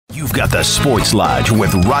You've got the Sports Lodge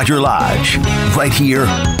with Roger Lodge right here,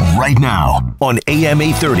 right now on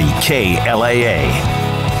AM830 KLAA.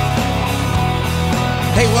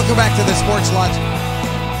 Hey, welcome back to the Sports Lodge.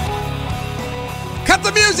 Cut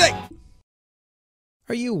the music!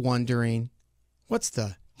 Are you wondering what's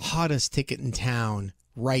the hottest ticket in town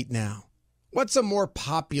right now? What's a more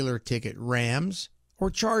popular ticket, Rams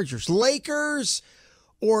or Chargers? Lakers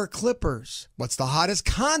or Clippers? What's the hottest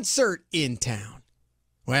concert in town?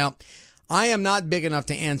 Well, I am not big enough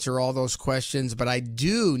to answer all those questions, but I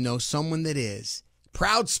do know someone that is.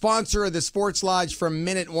 Proud sponsor of the Sports Lodge from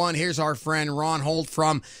minute one. Here's our friend Ron Holt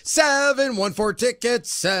from 714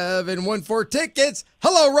 Tickets. 714 Tickets.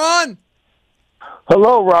 Hello, Ron.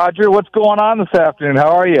 Hello, Roger. What's going on this afternoon?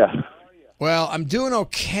 How are you? Well, I'm doing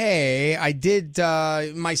okay. I did,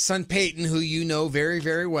 my son Peyton, who you know very,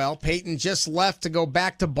 very well. Peyton just left to go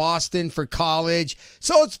back to Boston for college.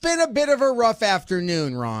 So it's been a bit of a rough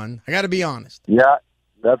afternoon, Ron. I got to be honest. Yeah,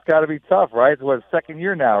 that's got to be tough, right? It's what, second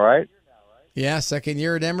year now, right? Yeah, second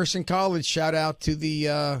year at Emerson College. Shout out to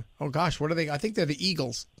the, what are they? I think they're the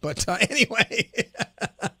Eagles. But anyway.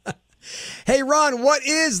 Hey, Ron, what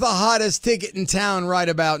is the hottest ticket in town right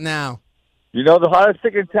about now? You know, the hottest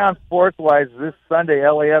ticket in town sports-wise this Sunday,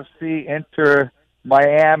 LAFC enter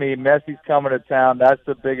Miami. Messi's coming to town. That's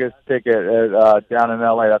the biggest ticket down in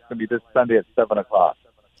L.A. That's going to be this Sunday at 7 o'clock.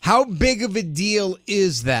 How big of a deal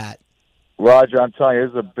is that? Roger, I'm telling you,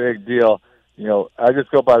 it's a big deal. You know, I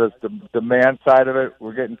just go by the demand side of it.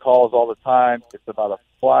 We're getting calls all the time. It's about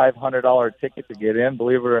a $500 ticket to get in,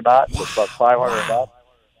 believe it or not. Wow. It's about $500 and up.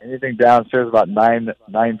 Anything downstairs about $950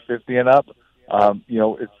 and up. You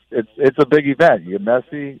know, it's a big event. You get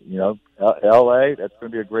Messi, you know, L.A. That's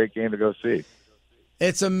going to be a great game to go see.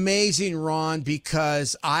 It's amazing, Ron,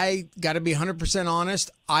 because I got to be 100%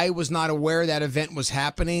 honest. I was not aware that event was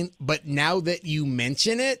happening, but now that you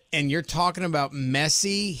mention it and you're talking about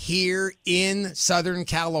Messi here in Southern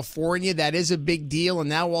California, that is a big deal. And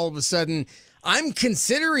now all of a sudden I'm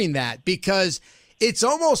considering that because it's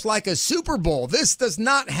almost like a Super Bowl. This does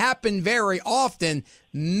not happen very often.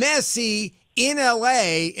 Messi in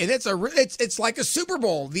LA, and it's like a Super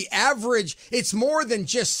Bowl. The average, it's more than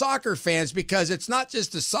just soccer fans because it's not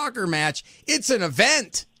just a soccer match, it's an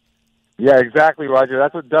event. Yeah, exactly, Roger.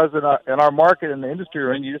 That's what it does in our market, in the industry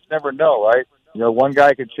we're in. You just never know, right? You know, one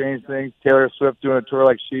guy could change things. Taylor Swift doing a tour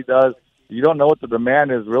like she does. You don't know what the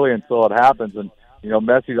demand is really until it happens. And, you know,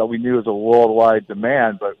 Messi, that we knew was a worldwide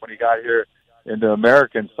demand, but when he got here into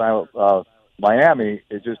American style, Miami,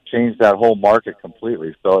 it just changed that whole market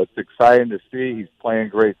completely. So it's exciting to see. He's playing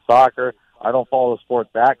great soccer. I don't follow the sport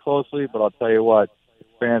that closely, but I'll tell you what,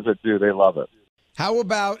 fans that do, they love it. How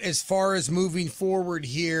about as far as moving forward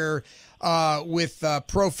here with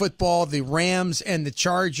pro football, the Rams and the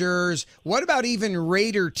Chargers? What about even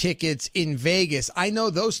Raider tickets in Vegas? I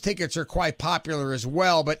know those tickets are quite popular as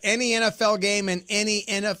well, but any NFL game in any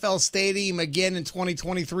NFL stadium again in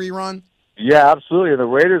 2023, Ron? Yeah, absolutely. The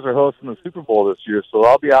Raiders are hosting the Super Bowl this year, so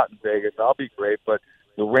I'll be out in Vegas. I'll be great. But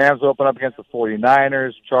the Rams open up against the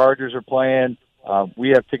 49ers. Chargers are playing.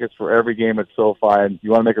 We have tickets for every game at SoFi. And you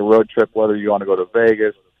want to make a road trip, whether you want to go to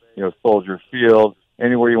Vegas, you know, Soldier Field,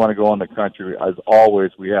 anywhere you want to go in the country. As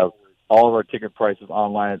always, we have all of our ticket prices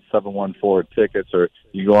online at 714 Tickets, or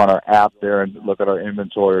you go on our app there and look at our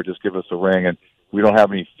inventory, or just give us a ring. And we don't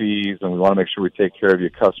have any fees, and we want to make sure we take care of you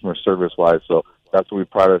customer service-wise. So that's what we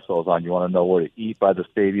pride ourselves on. You want to know where to eat by the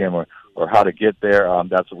stadium or how to get there,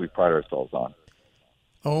 that's what we pride ourselves on.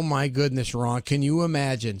 Oh, my goodness, Ron. Can you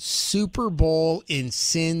imagine Super Bowl in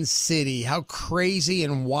Sin City? How crazy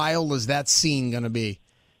and wild is that scene going to be?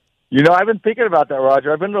 You know, I've been thinking about that,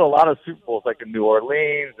 Roger. I've been to a lot of Super Bowls, like in New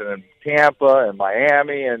Orleans and in Tampa and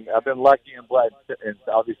Miami, and I've been lucky and blessed. And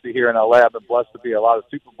obviously here in L.A., I've been blessed to be at a lot of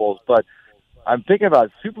Super Bowls. But I'm thinking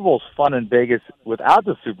about Super Bowl's fun in Vegas without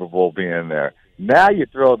the Super Bowl being in there. Now you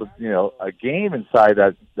throw a game inside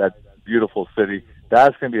that beautiful city.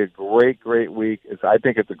 That's going to be a great week. I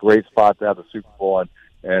think it's a great spot to have the Super Bowl,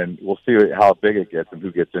 and we'll see how big it gets and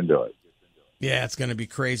who gets into it. Yeah, it's going to be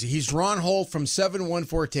crazy. He's Ron Holt from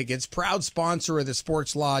 714 Tickets, proud sponsor of the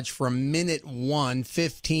Sports Lodge from minute one,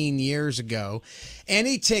 15 years ago.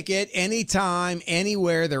 Any ticket, anytime,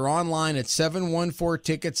 anywhere, they're online at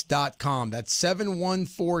 714tickets.com. That's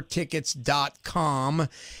 714tickets.com.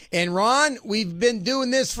 And Ron, we've been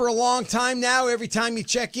doing this for a long time now. Every time you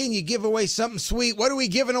check in, you give away something sweet. What are we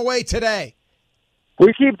giving away today?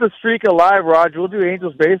 We keep the streak alive, Roger. We'll do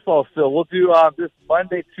Angels baseball still. We'll do this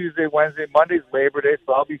Monday, Tuesday, Wednesday. Monday's Labor Day, so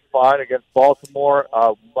that'll be fun against Baltimore.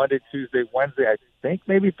 Monday, Tuesday, Wednesday. I think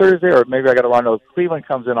maybe Thursday, or maybe I got to run those. Cleveland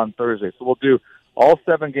comes in on Thursday, so we'll do all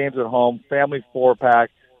 7 games at home, family 4-pack.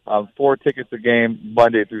 4 tickets a game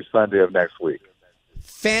Monday through Sunday of next week.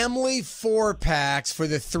 Family 4-packs for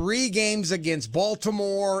the 3 games against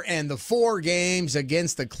Baltimore and the 4 games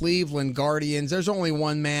against the Cleveland Guardians. There's only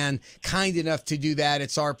one man kind enough to do that.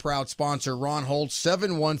 It's our proud sponsor, Ron Holt,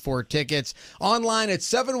 714 Tickets. Online at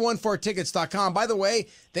 714tickets.com. By the way,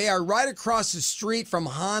 they are right across the street from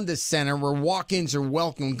Honda Center where walk-ins are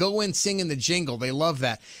welcome. Go in singing the jingle. They love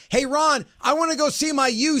that. Hey, Ron, I want to go see my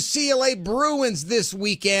UCLA Bruins this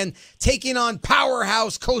weekend taking on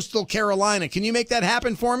powerhouse Coastal Carolina. Can you make that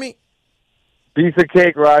happen for me? Piece of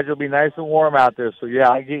cake, Roger. It'll be nice and warm out there. So, yeah,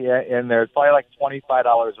 I get you in there. It's probably like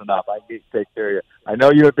 $25 and up. I can get you to take care of you. I know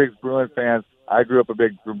you're a big Bruin fan. I grew up a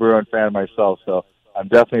big Bruin fan myself, so I'm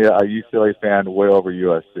definitely a UCLA fan way over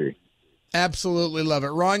USC. Absolutely love it.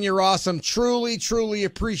 Ron, you're awesome. Truly, truly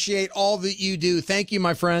appreciate all that you do. Thank you,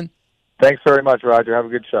 my friend. Thanks very much, Roger. Have a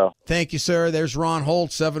good show. Thank you, sir. There's Ron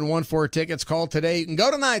Holt, 714 Tickets. Call today. You can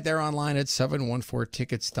go tonight. They're online at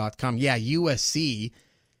 714tickets.com. Yeah, USC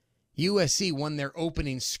won their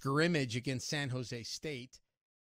opening scrimmage against San Jose State.